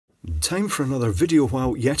time for another video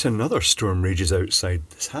while yet another storm rages outside.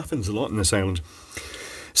 This happens a lot in this island.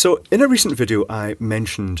 So in a recent video I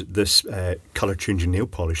mentioned this colour changing nail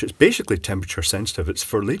polish. It's basically temperature sensitive. It's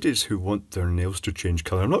for ladies who want their nails to change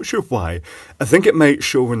colour. I'm not sure why. I think it might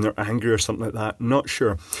show when they're angry or something like that. Not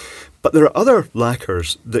sure. But there are other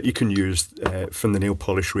lacquers that you can use from the nail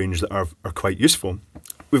polish range that are quite useful.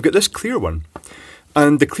 We've got this clear one.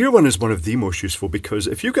 And the clear one is one of the most useful because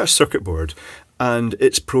if you've got a circuit board and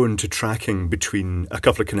it's prone to tracking between a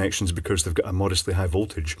couple of connections because they've got a modestly high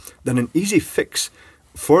voltage, then an easy fix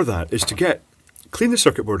for that is to clean the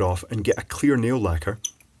circuit board off and get a clear nail lacquer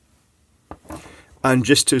and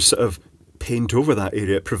just to sort of paint over that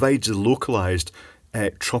area. It provides a localised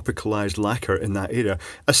tropicalised lacquer in that area.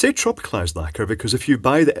 I say tropicalised lacquer because if you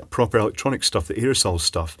buy the proper electronic stuff, the aerosol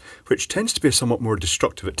stuff, which tends to be somewhat more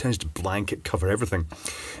destructive, it tends to blanket cover everything,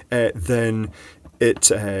 then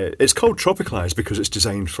it's called tropicalised because it's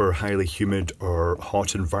designed for highly humid or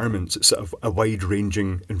hot environments. It's sort of a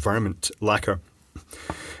wide-ranging environment lacquer.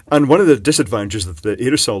 And one of the disadvantages of the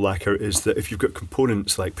aerosol lacquer is that if you've got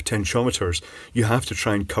components like potentiometers, you have to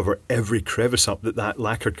try and cover every crevice up that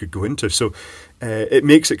lacquer could go into. So it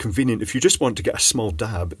makes it convenient. If you just want to get a small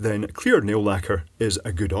dab, then a clear nail lacquer is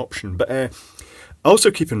a good option. But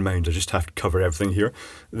also keep in mind, I just have to cover everything here,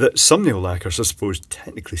 that some nail lacquers, I suppose,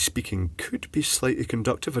 technically speaking, could be slightly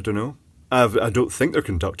conductive. I don't know. I don't think they're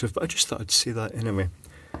conductive, but I just thought I'd say that anyway.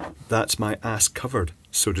 That's my ass covered,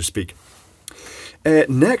 so to speak.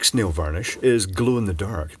 Next nail varnish is glow in the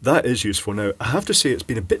dark. That is useful. Now, I have to say it's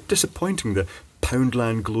been a bit disappointing, the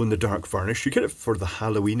Poundland glow in the dark varnish. You get it for the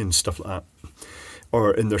Halloween and stuff like that,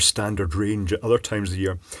 or in their standard range at other times of the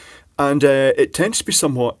year. And it tends to be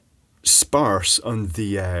somewhat sparse on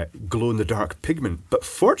the glow in the dark pigment. But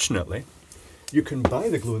fortunately, you can buy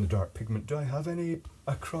the glow in the dark pigment. Do I have any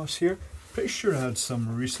across here? Pretty sure I had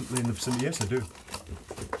some recently in the vicinity. Yes, I do.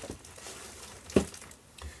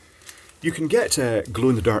 You can get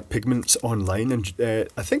glow-in-the-dark pigments online, and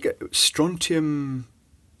I think Strontium...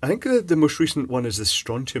 I think the most recent one is the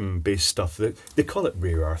Strontium-based stuff. They call it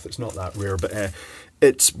rare earth. It's not that rare, but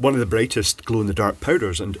it's one of the brightest glow-in-the-dark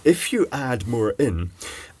powders. And if you add more in,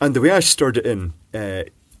 and the way I stirred it in,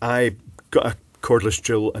 I got a cordless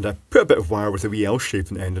drill and I put a bit of wire with a wee L shape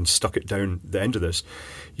in the end and stuck it down the end of this.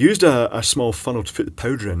 Used a small funnel to put the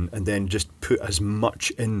powder in and then just put as much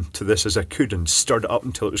into this as I could and stirred it up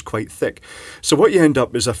until it was quite thick. So what you end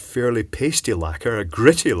up is a fairly pasty lacquer, a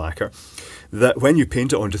gritty lacquer, that when you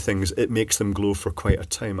paint it onto things, it makes them glow for quite a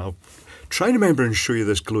time. I'll try and remember and show you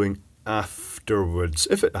this glowing afterwards,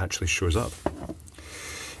 if it actually shows up.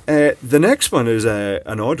 The next one is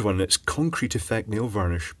an odd one. It's concrete effect nail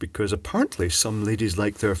varnish because apparently some ladies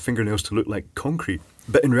like their fingernails to look like concrete.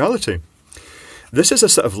 But in reality, this is a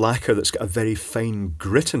sort of lacquer that's got a very fine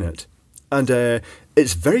grit in it. And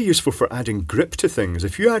it's very useful for adding grip to things.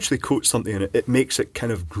 If you actually coat something in it, it makes it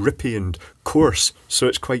kind of grippy and coarse. So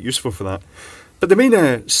it's quite useful for that. But the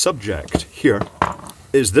main subject here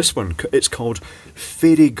is this one. It's called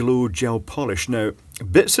Fede Glow Gel Polish. Now, a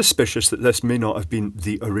bit suspicious that this may not have been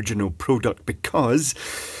the original product because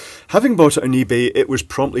having bought it on eBay, it was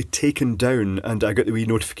promptly taken down and I got the wee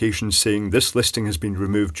notification saying this listing has been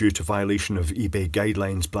removed due to violation of eBay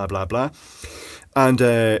guidelines, blah, blah, blah. And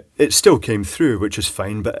it still came through, which is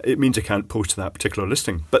fine, but it means I can't post that particular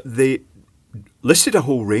listing. But they listed a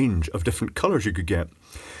whole range of different colours you could get.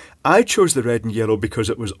 I chose the red and yellow because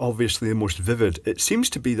it was obviously the most vivid. It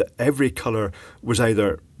seems to be that every colour was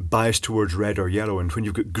either biased towards red or yellow, and when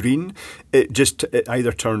you've got green, it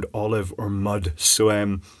either turned olive or mud.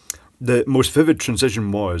 So the most vivid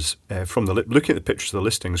transition was, from looking at the pictures of the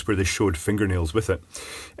listings where they showed fingernails with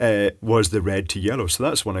it, was the red to yellow. So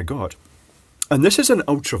that's one I got. And this is an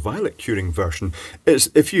ultraviolet curing version. I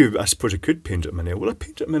suppose I could paint it on my nail. Will I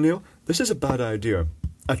paint it on my nail? This is a bad idea.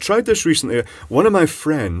 I tried this recently. One of my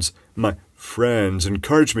friends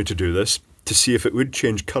encouraged me to do this to see if it would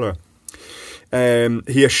change colour.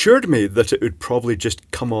 He assured me that it would probably just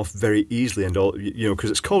come off very easily and all,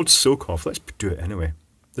 because it's called soak off. Let's do it anyway.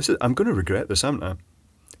 I'm going to regret this, aren't I?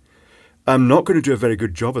 I'm not going to do a very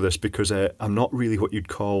good job of this because I'm not really what you'd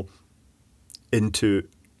call into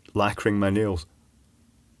lacquering my nails.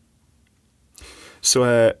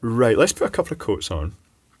 So, right, let's put a couple of coats on.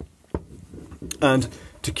 And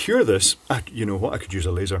to cure this, you know what, I could use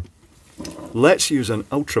a laser. Let's use an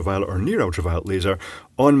ultraviolet or near ultraviolet laser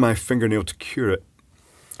on my fingernail to cure it.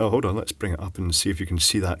 Oh, hold on, let's bring it up and see if you can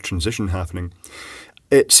see that transition happening.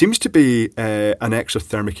 It seems to be an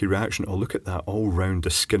exothermic reaction. Oh, look at that, all round the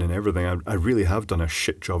skin and everything. I really have done a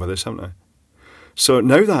shit job of this, haven't I? So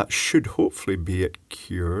now that should hopefully be it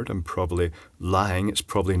cured. I'm probably lying, it's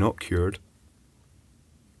probably not cured.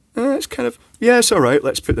 It's kind of, yeah, it's alright,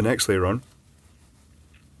 let's put the next layer on.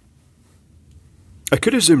 I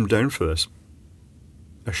could have zoomed down for this.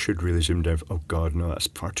 I should really zoom down. Oh god, no, that's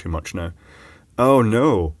far too much now. Oh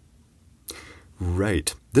no.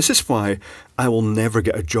 Right. This is why I will never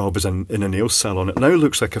get a job as in a nail salon. It now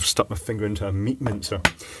looks like I've stuck my finger into a meat mincer.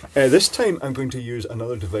 This time I'm going to use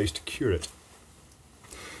another device to cure it.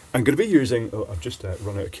 I'm going to be using, oh, I've just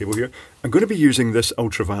run out of cable here. I'm going to be using this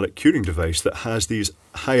ultraviolet curing device that has these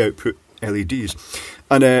high output LEDs.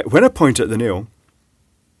 And when I point at the nail,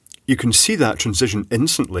 you can see that transition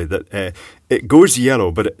instantly, that it goes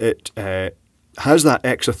yellow, but it has that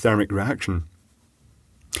exothermic reaction.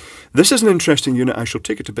 This is an interesting unit. I shall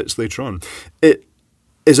take it to bits later on. It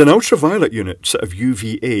is an ultraviolet unit, sort of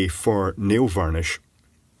UVA for nail varnish.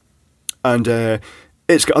 And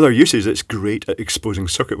it's got other uses. It's great at exposing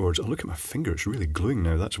circuit boards. Oh, look at my finger. It's really gluing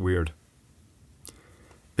now. That's weird.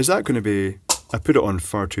 Is that going to be... I put it on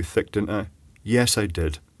far too thick, didn't I? Yes, I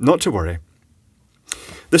did. Not to worry.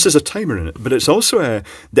 This is a timer in it, but it's also...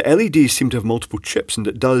 the LEDs seem to have multiple chips, and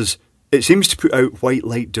it seems to put out white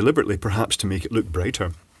light deliberately, perhaps to make it look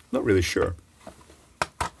brighter. Not really sure.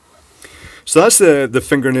 So that's the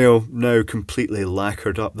fingernail now completely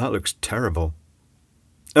lacquered up. That looks terrible.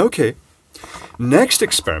 Okay. Next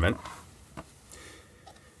experiment.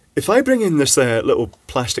 If I bring in this little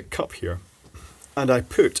plastic cup here, and I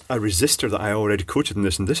put a resistor that I already coated in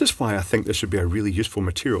this, and this is why I think this would be a really useful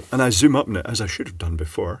material, and I zoom up on it, as I should have done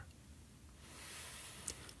before.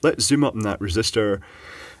 Let's zoom up on that resistor,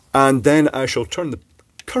 and then I shall turn the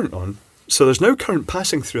current on. So there's now current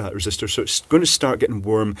passing through that resistor, so it's going to start getting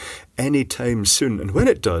warm any time soon. And when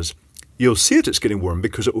it does, you'll see that it's getting warm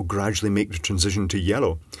because it will gradually make the transition to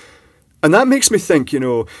yellow. And that makes me think,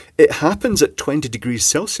 it happens at 20 degrees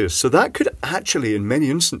Celsius. So that could actually, in many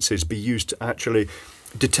instances, be used to actually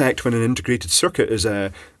detect when an integrated circuit is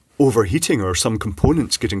overheating or some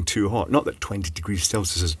components getting too hot. Not that 20 degrees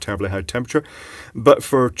Celsius is a terribly high temperature, but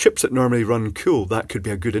for chips that normally run cool, that could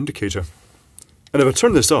be a good indicator. And if I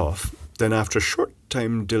turn this off, then after a short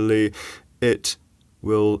time delay, it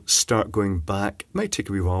will start going back. It might take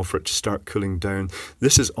a wee while for it to start cooling down.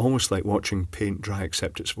 This is almost like watching paint dry,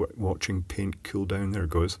 except it's watching paint cool down. There it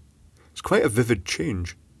goes. It's quite a vivid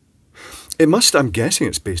change. It must, I'm guessing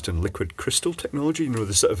it's based on liquid crystal technology,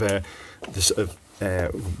 the sort of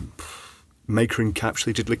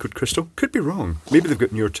microencapsulated liquid crystal. Could be wrong. Maybe they've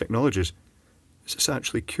got newer technologies. Is this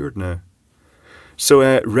actually cured now? So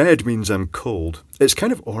red means I'm cold. It's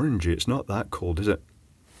kind of orangey. It's not that cold, is it?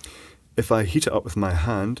 If I heat it up with my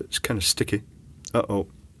hand, it's kind of sticky. Uh-oh.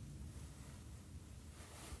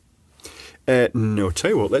 No,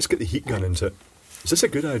 tell you what, let's get the heat gun into it. Is this a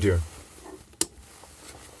good idea?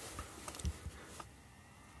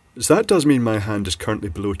 So that does mean my hand is currently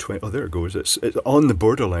below 20. Oh, there it goes. It's on the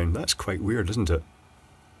borderline. That's quite weird, isn't it?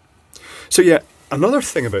 So yeah, another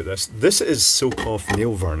thing about this is soak-off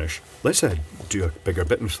nail varnish. Let's do a bigger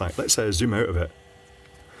bit, in fact. Let's zoom out of it.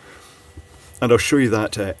 And I'll show you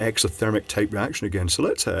that exothermic type reaction again. So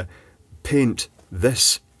let's paint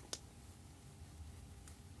this.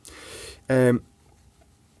 I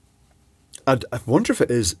wonder if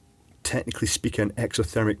it is, technically speaking,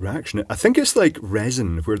 exothermic reaction. I think it's like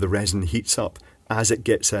resin, where the resin heats up as it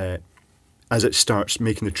gets, as it starts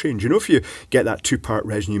making the change. If you get that two-part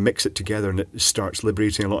resin, you mix it together and it starts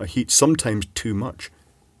liberating a lot of heat, sometimes too much.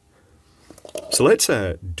 So let's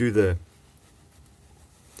do the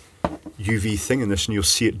UV thing in this, and you'll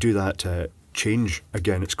see it do that change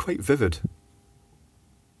again. It's quite vivid.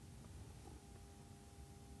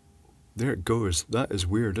 There it goes. That is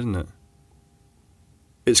weird, isn't it?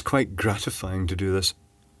 It's quite gratifying to do this.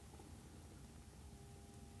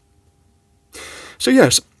 So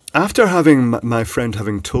yes, after having my friend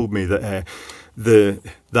having told me that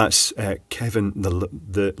that's Kevin,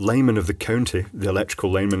 the lineman of the county, the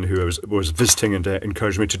electrical lineman who was visiting and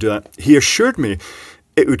encouraged me to do that, he assured me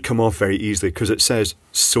it would come off very easily because it says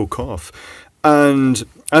soak off. And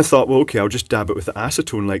I thought, well, okay, I'll just dab it with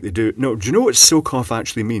acetone like they do. No, do you know what soak off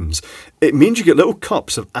actually means? It means you get little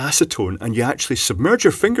cups of acetone and you actually submerge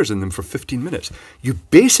your fingers in them for 15 minutes. You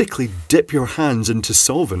basically dip your hands into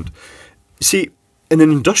solvent. See, in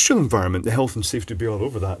an industrial environment, the health and safety would be all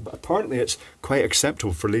over that, but apparently it's quite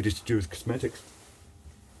acceptable for ladies to do with cosmetics.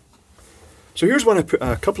 So here's one I put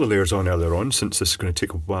a couple of layers on earlier on, since this is going to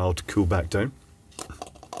take a while to cool back down.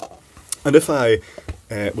 And if I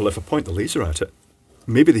point the laser at it,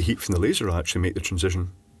 maybe the heat from the laser will actually make the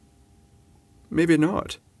transition. Maybe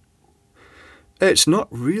not. It's not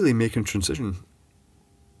really making transition.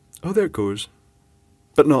 Oh, there it goes.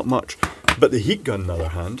 but not much. But the heat gun, on the other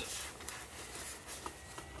hand,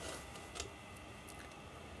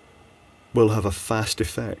 will have a fast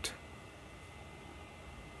effect.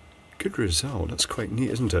 Good result. That's quite neat,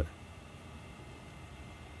 isn't it?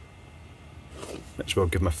 Might as well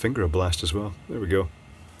give my finger a blast as well. There we go.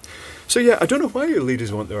 So yeah, I don't know why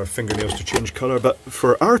ladies want their fingernails to change colour, but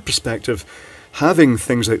for our perspective, having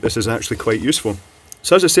things like this is actually quite useful.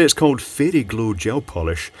 So as I say, it's called Fede Glow Gel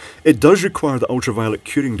Polish. It does require the ultraviolet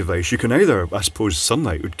curing device. You can either, I suppose,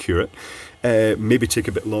 sunlight would cure it, maybe take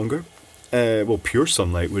a bit longer. Well, pure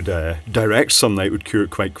sunlight would, direct sunlight would cure it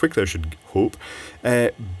quite quickly, I should hope.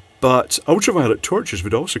 But ultraviolet torches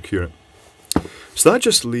would also cure it. So that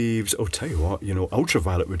just leaves, I'll tell you what, you know,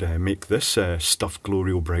 ultraviolet would make this stuff glow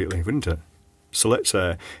real brightly, wouldn't it? So let's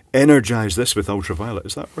energise this with ultraviolet.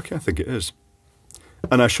 Is that working? I think it is.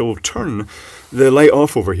 And I shall turn the light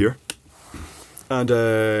off over here and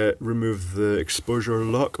remove the exposure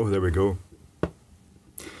lock. Oh, there we go.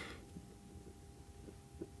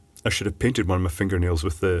 I should have painted one of my fingernails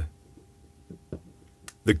with the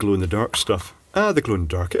glow-in-the-dark stuff. Ah, the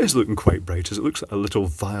glow-in-the-dark. It is looking quite bright, as it looks like a little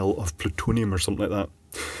vial of plutonium or something like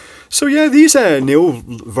that. So yeah, these nail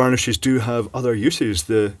varnishes do have other uses.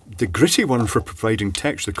 The gritty one for providing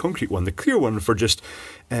texture, the concrete one. The clear one for just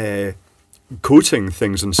coating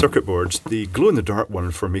things on circuit boards. The glow-in-the-dark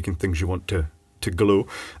one for making things you want to glow.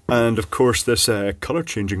 And of course this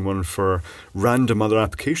colour-changing one for random other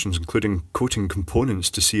applications, including coating components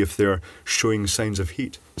to see if they're showing signs of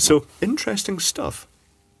heat. So, interesting stuff.